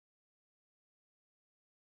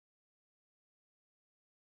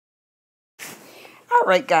All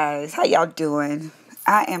right, guys, how y'all doing?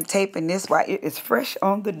 I am taping this while it is fresh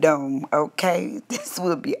on the dome, okay? This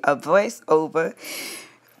will be a voiceover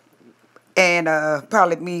and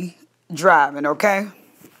probably me driving, okay?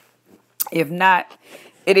 If not,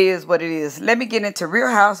 it is what it is. Let me get into Real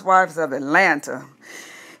Housewives of Atlanta.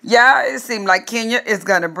 Yeah, it seemed like Kenya is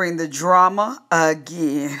going to bring the drama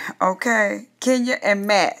again, okay? Kenya and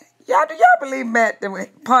Matt. Do y'all believe Matt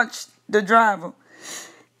punched the driver?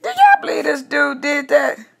 Do y'all believe this dude did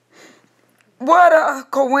that? What a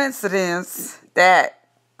coincidence that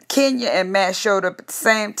Kenya and Matt showed up at the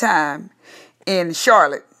same time in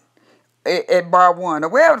Charlotte at Bar 1 or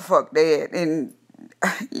wherever the fuck they at. And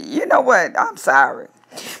you know what? I'm sorry.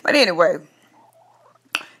 But anyway,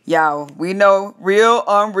 y'all, we know real,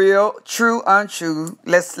 unreal, true, untrue.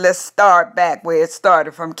 Let's start back where it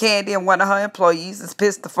started. From Candy, and one of her employees is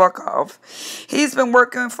pissed the fuck off. He's been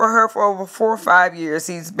working for her for over 4 or 5 years.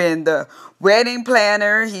 He's been the wedding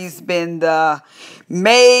planner. He's been the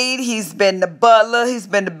maid. He's been the butler. He's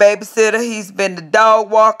been the babysitter. He's been the dog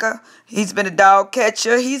walker. He's been a dog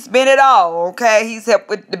catcher. He's been it all, okay? He's helped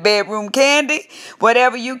with the bedroom candy.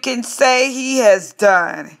 Whatever you can say, he has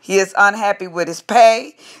done. He is unhappy with his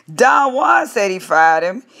pay. Don Juan said he fired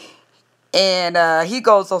him. And he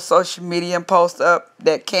goes on social media and posts up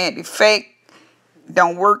that Candy fake,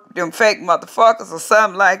 don't work, them fake motherfuckers or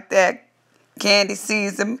something like that. Candy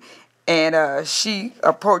sees him. And she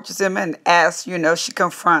approaches him and asks, she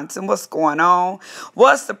confronts him, what's going on?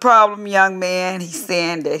 What's the problem, young man? He's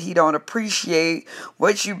saying that he don't appreciate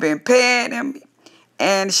what you've been paying him.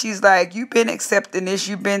 And she's like, you've been accepting this,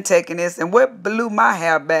 you've been taking this. And what blew my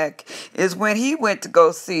hair back is when he went to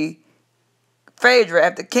go see Phaedra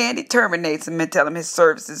after Candy terminates him and tell him his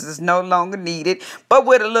services is no longer needed. But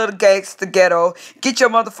with a little gangster ghetto, get your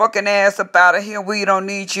motherfucking ass up out of here. We don't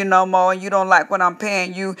need you no more. And you don't like what I'm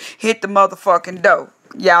paying you. Hit the motherfucking dough.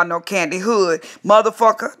 Y'all know Candy Hood.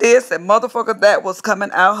 Motherfucker this and motherfucker that was coming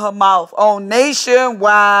out her mouth on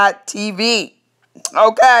nationwide TV.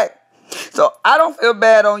 Okay? So I don't feel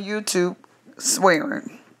bad on YouTube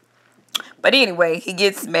swearing. But anyway, he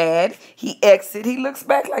gets mad. He exits. He looks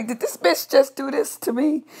back like, did this bitch just do this to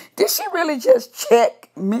me? Did she really just check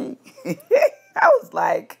me? I was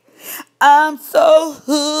like, I'm so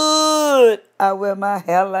hood. I wear my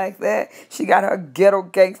hair like that. She got her ghetto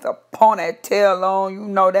gangster ponytail on. You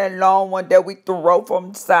know that long one that we throw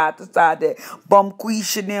from side to side that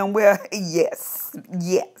Bumquisha them wear. Yes.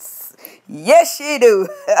 Yes. Yes, she do.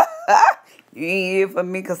 You ain't here for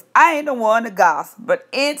me because I ain't the one to gossip. But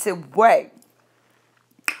anyway,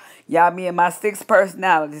 y'all, me and my 6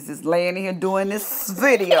 personalities is laying here doing this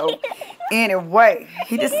video. Anyway,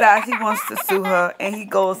 he decides he wants to sue her and he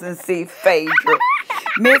goes and see Phaedra.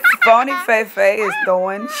 Miss Phony Faye is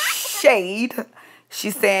throwing shade.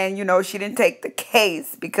 She's saying, she didn't take the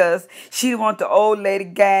case because she didn't want the old lady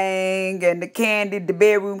gang and the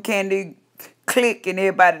bedroom candy click and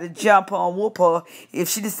everybody to jump on whoop her if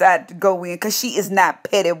she decided to go in because she is not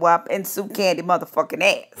petty wop and sue Candy motherfucking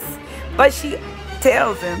ass. But she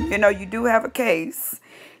tells him, you do have a case.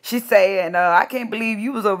 She's saying, I can't believe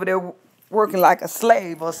you was over there working like a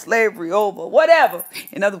slave or slavery over whatever.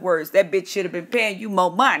 In other words, that bitch should have been paying you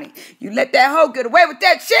more money. You let that hoe get away with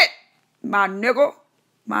that shit, my nigga.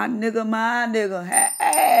 My nigga,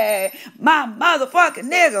 hey, my motherfucking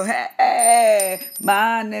nigga, hey,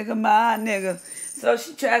 my nigga. So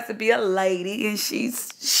she tries to be a lady and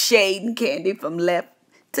she's shading Candy from left,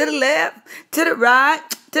 to the right,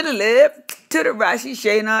 to the left, to the right. She's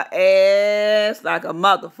shading her ass like a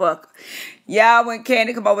motherfucker. Y'all, when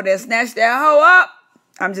Candy come over there and snatch that hoe up,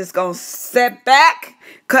 I'm just going to sit back,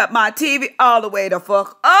 cut my TV all the way the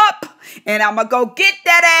fuck up, and I'm going to go get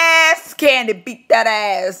that ass. Candy, beat that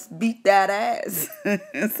ass. Beat that ass.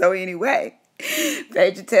 So anyway,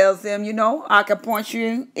 Phaedra tells him, I can point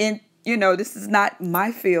you in, this is not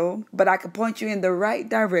my field, but I can point you in the right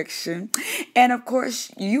direction. And of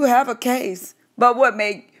course, you have a case. But what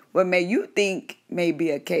may you think may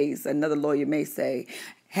be a case, another lawyer may say,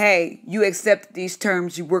 hey, you accepted these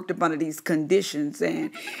terms, you worked up under these conditions,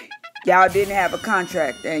 and y'all didn't have a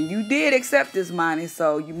contract, and you did accept this money,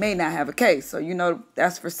 so you may not have a case. So,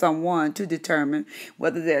 that's for someone to determine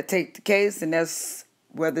whether they'll take the case, and that's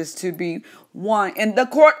whether it's to be won in the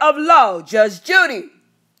court of law. Judge Judy.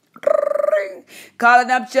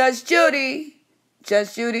 Calling up Judge Judy.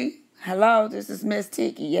 Judge Judy, hello, this is Miss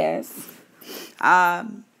Tiki, yes.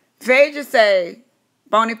 Phaedra say,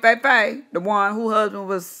 Phony Faye, the one whose husband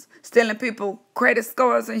was stealing people credit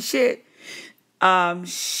scores and shit.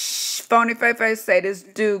 Phony Faye say this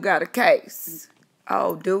dude got a case.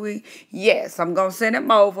 Oh, do we? Yes, I'm going to send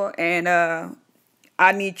him over and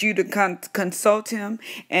I need you to consult him.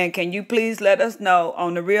 And can you please let us know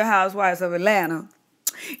on the Real Housewives of Atlanta,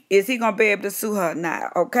 is he going to be able to sue her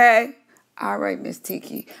now? Okay? All right, Miss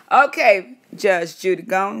Tiki. Okay, Judge Judy,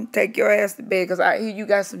 go on, take your ass to bed because I hear you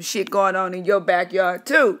got some shit going on in your backyard,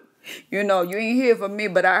 too. You know, you ain't here for me,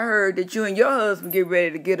 but I heard that you and your husband get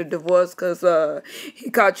ready to get a divorce because he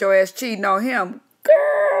caught your ass cheating on him.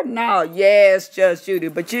 Girl, no, yes, Judge Judy,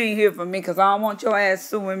 but you ain't here for me because I don't want your ass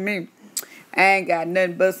suing me. I ain't got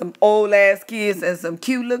nothing but some old-ass kids and some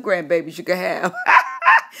cute little grandbabies you can have.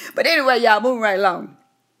 But anyway, y'all, moving right along.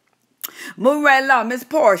 Moving right along, Miss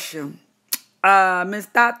Portia. Miss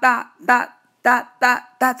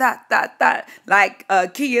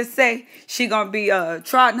like Kia say, she gonna be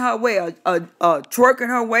trotting her way, twerking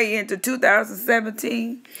her way into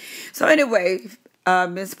 2017. So anyway,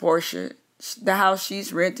 Miss Portia, the house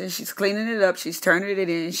she's renting, she's cleaning it up, she's turning it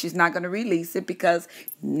in, she's not gonna release it because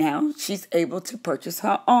now she's able to purchase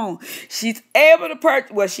her own. She's able to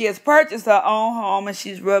purchase, well, she has purchased her own home and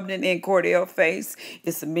she's rubbing it in Cordell's face.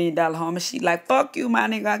 It's $1 million home and she like, fuck you, my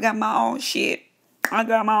nigga, I got my own shit. I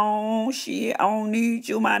got my own shit. I don't need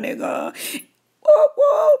you, my nigga. Whoop,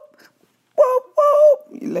 whoop. Whoop,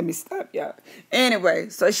 whoop. Let me stop, y'all. Anyway,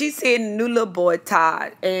 so she's seeing a new little boy,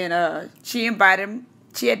 Todd, and she invited him.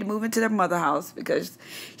 She had to move into their mother's house because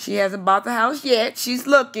she hasn't bought the house yet. She's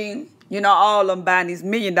looking. You know, all of them buying these $1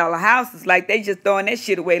 million houses, like they just throwing that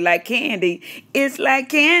shit away like candy. It's like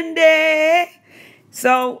candy.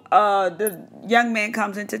 So, the young man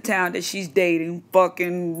comes into town that she's dating,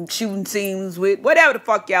 fucking shooting scenes with, whatever the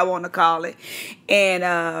fuck y'all want to call it.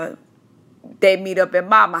 And, they meet up at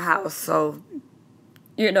Mama's house. So,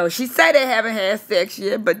 you know, she say they haven't had sex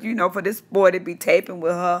yet, but, you know, for this boy to be taping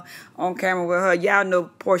with her, on camera with her, y'all know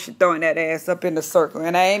Portia throwing that ass up in the circle.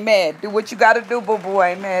 And I ain't mad. Do what you got to do, boo-boo.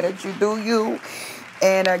 I ain't mad at you. Do you.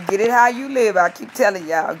 And get it how you live. I keep telling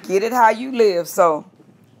y'all, get it how you live. So,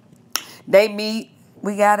 they meet.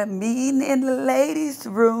 We got a meeting in the ladies'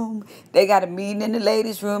 room. They got a meeting in the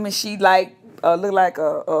ladies' room, and she like look like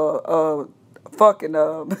a fucking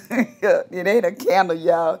it ain't a candle,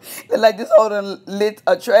 y'all. Look like this holding lit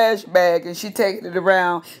a trash bag, and she taking it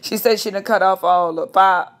around. She said she done cut off all the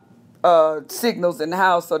fire signals in the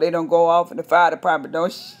house so they don't go off, and the fire department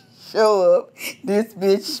don't show up. This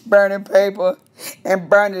bitch burning paper and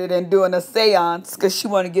burning it and doing a seance because she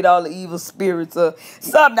want to get all the evil spirits or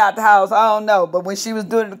something out the house. I don't know. But when she was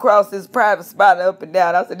doing it across this private spot up and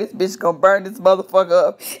down, I said, this bitch gonna burn this motherfucker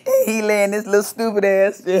up. And he laying this little stupid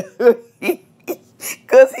ass there.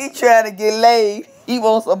 Because he trying to get laid. He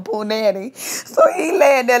wants some punani. So he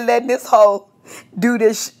laying there letting this hoe do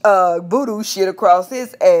this voodoo shit across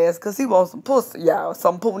his ass because he wants some pussy, y'all.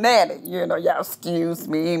 Some punani. You know, y'all excuse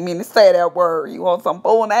me. I didn't mean to say that word. He wants some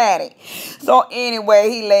punani. So anyway,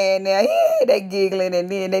 he laying there. Yeah, they giggling and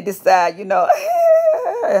then they decide, you know,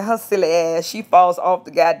 her silly ass, she falls off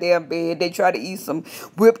the goddamn bed. They try to eat some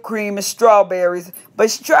whipped cream and strawberries.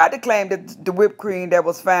 But she tried to claim that the whipped cream that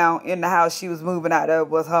was found in the house she was moving out of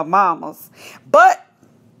was her mama's. But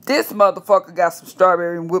this motherfucker got some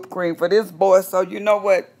strawberry and whipped cream for this boy. So you know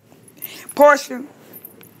what, Portia,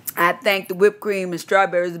 I think the whipped cream and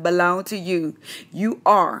strawberries belong to you. You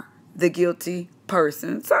are the guilty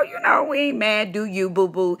person. So, you know, we ain't mad, do you,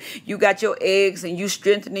 boo-boo? You got your eggs and you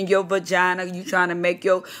strengthening your vagina. You trying to make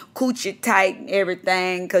your coochie tight and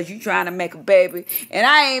everything because you trying to make a baby. And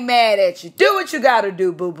I ain't mad at you. Do what you got to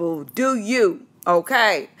do, boo-boo. Do you.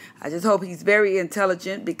 Okay, I just hope he's very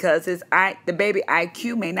intelligent because the baby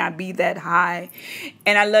IQ may not be that high.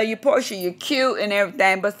 And I love you, Portia. You're cute and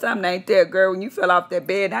everything, but something ain't there, girl. When you fell off that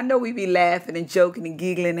bed, I know we be laughing and joking and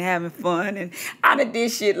giggling and having fun. And I done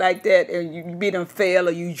did shit like that, and you be done fail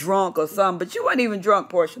or you drunk or something. But you weren't even drunk,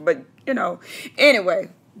 Portia. But, you know, anyway,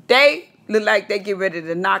 they look like they get ready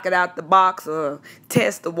to knock it out the box or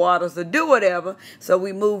test the waters or do whatever. So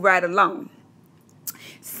we move right along.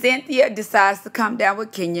 Cynthia decides to come down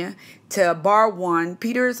with Kenya to Bar 1.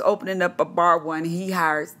 Peter is opening up a Bar 1. He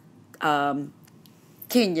hires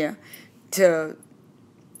Kenya to,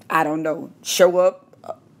 I don't know, show up,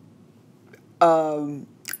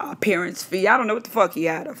 appearance fee. I don't know what the fuck he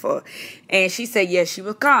had her for. And she said, yes, she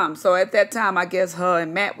would come. So at that time, I guess her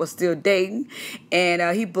and Matt was still dating.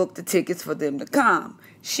 And he booked the tickets for them to come.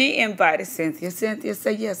 She invited Cynthia. Cynthia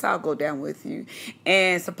said, yes, I'll go down with you.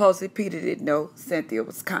 And supposedly Peter didn't know Cynthia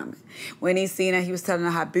was coming. When he seen her, he was telling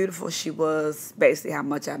her how beautiful she was, basically how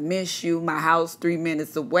much I miss you, my house 3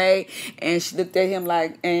 minutes away. And she looked at him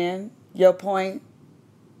like, and your point?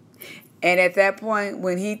 And at that point,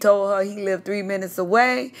 when he told her he lived 3 minutes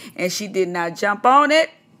away and she did not jump on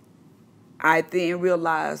it, I then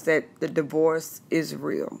realized that the divorce is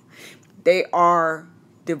real. They are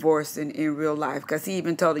divorcing in real life, because he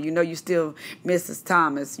even told her, you know, you still Mrs.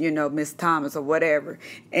 Thomas, you know, Miss Thomas or whatever.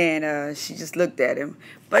 And she just looked at him.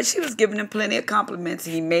 But she was giving him plenty of compliments.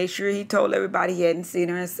 He made sure he told everybody he hadn't seen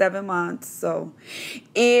her in 7 months. So,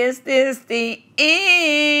 is this the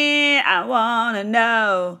end? I want to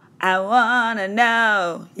know. I want to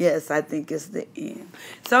know. Yes, I think it's the end.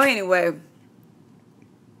 So,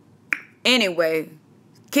 anyway,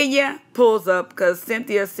 Kenya pulls up because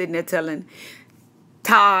Cynthia's sitting there telling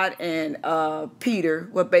Todd and Peter,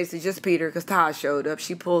 well, basically just Peter, because Todd showed up.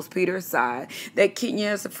 She pulls Peter aside that Kenya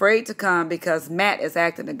is afraid to come because Matt is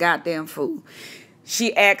acting a goddamn fool.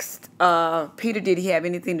 She asked Peter, did he have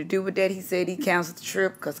anything to do with that? He said he canceled the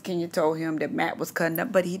trip because Kenya told him that Matt was cutting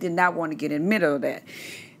up, but he did not want to get in the middle of that.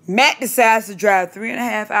 Matt decides to drive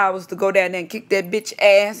 3.5 hours to go down there and kick that bitch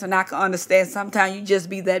ass, and I can understand sometimes you just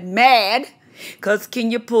be that mad because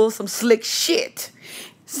Kenya pulls some slick shit.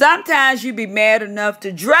 Sometimes you be mad enough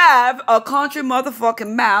to drive a country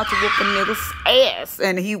motherfucking mile to whoop a nigga's ass.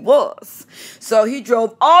 And he was. So he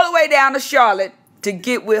drove all the way down to Charlotte to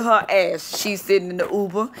get with her ass. She's sitting in the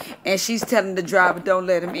Uber and she's telling the driver, don't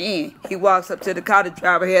let him in. He walks up to the car. The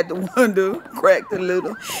driver had the window cracked a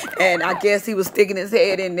little. And I guess he was sticking his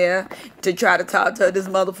head in there to try to talk to her. This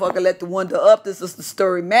motherfucker let the window up. This is the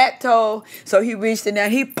story Matt told. So he reached in there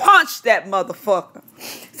and he punched that motherfucker.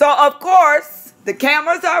 So, of course, the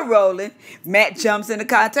cameras are rolling. Matt jumps in the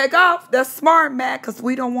car and take off. That's smart, Matt, because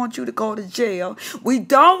we don't want you to go to jail. We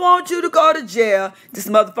don't want you to go to jail. This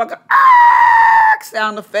motherfucker,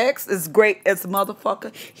 sound effects is great as a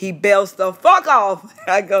motherfucker. He bells the fuck off.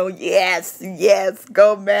 I go, yes, yes,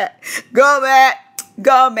 go Matt. Go Matt.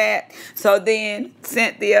 Go, Matt. So then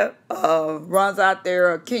Cynthia runs out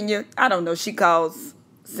there, or Kenya, I don't know, she calls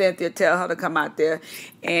Cynthia, tell her to come out there.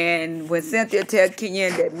 And when Cynthia tells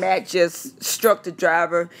Kenya that Matt just struck the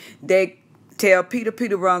driver, they tell Peter.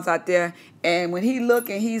 Peter runs out there. And when he look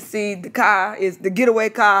and he see the getaway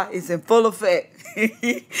car is in full effect.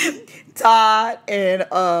 Todd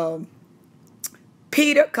and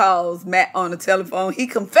Peter calls Matt on the telephone. He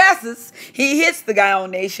confesses. He hits the guy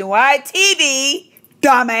on Nationwide TV.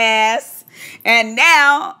 Dumbass. And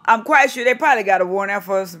now, I'm quite sure they probably got a warrant out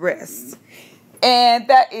for his arrest. And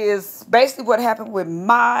that is basically what happened with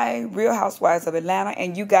my Real Housewives of Atlanta.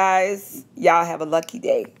 And you guys, y'all have a lucky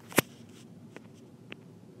day.